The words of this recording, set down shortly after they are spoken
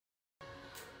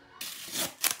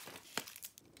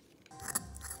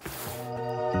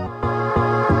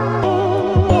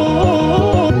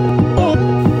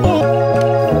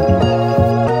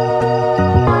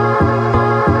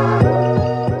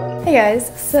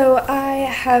So I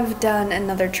have done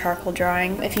another charcoal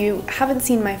drawing. If you haven't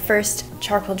seen my first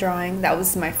charcoal drawing, that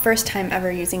was my first time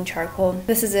ever using charcoal.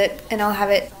 This is it, and I'll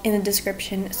have it in the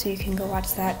description so you can go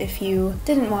watch that if you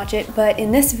didn't watch it. But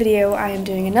in this video, I am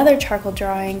doing another charcoal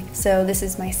drawing, so this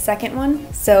is my second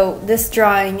one. So this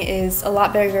drawing is a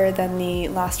lot bigger than the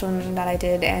last one that I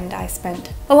did, and I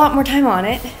spent a lot more time on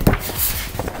it.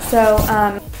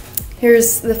 So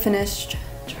here's the finished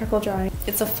charcoal drawing.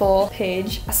 It's a full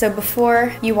page. So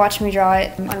before you watch me draw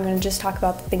it, I'm going to just talk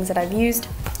about the things that I've used.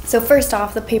 So first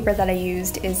off, the paper that I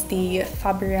used is the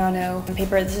Fabriano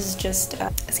paper. This is just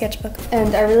a sketchbook.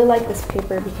 And I really like this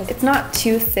paper because it's not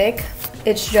too thick.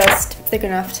 It's just thick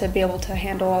enough to be able to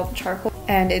handle all the charcoal.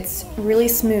 And it's really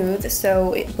smooth,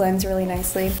 so it blends really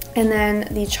nicely. And then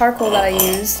the charcoal that I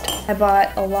used, I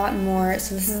bought a lot more.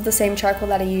 So this is the same charcoal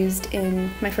that I used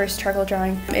in my first charcoal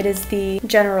drawing. It is the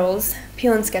General's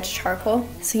Peel and Sketch charcoal.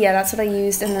 So yeah, that's what I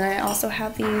used. And then I also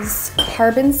have these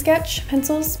Carbon Sketch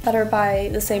pencils that are by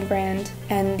the same brand.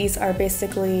 And these are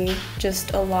basically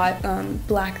just a lot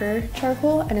blacker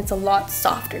charcoal, and it's a lot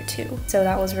softer too. So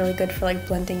that was really good for like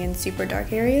blending in super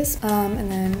dark areas.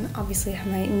 And then obviously I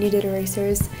have my kneaded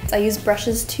erasers. I use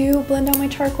brushes to blend out my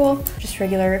charcoal, just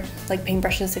regular like paint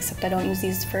brushes, except I don't use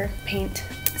these for paint.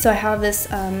 So I have this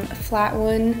flat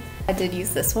one. I did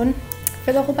use this one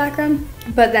for the whole background,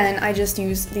 but then I just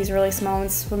use these really small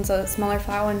ones. This one's a smaller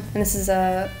flat one, and this is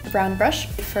a round brush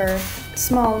for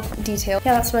small detail.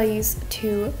 Yeah, that's what I use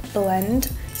to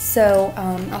blend. So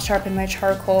I'll sharpen my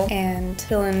charcoal and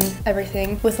fill in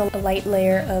everything with a light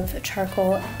layer of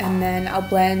charcoal, and then I'll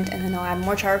blend, and then I'll add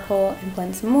more charcoal and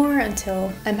blend some more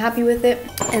until I'm happy with it.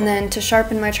 And then to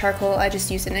sharpen my charcoal, I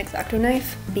just use an X-Acto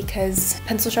knife because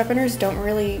pencil sharpeners don't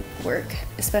really work,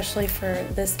 especially for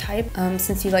this type,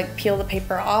 since you like peel the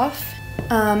paper off.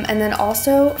 And then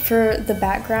also for the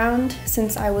background,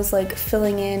 since I was like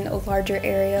filling in a larger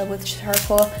area with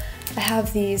charcoal, I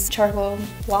have these charcoal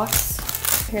blocks.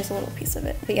 Here's a little piece of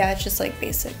it. But yeah, it's just like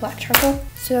basic black charcoal.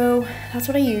 So that's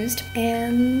what I used,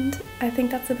 and I think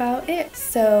that's about it.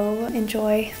 So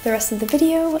enjoy the rest of the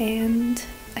video, and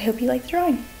I hope you like the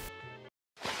drawing.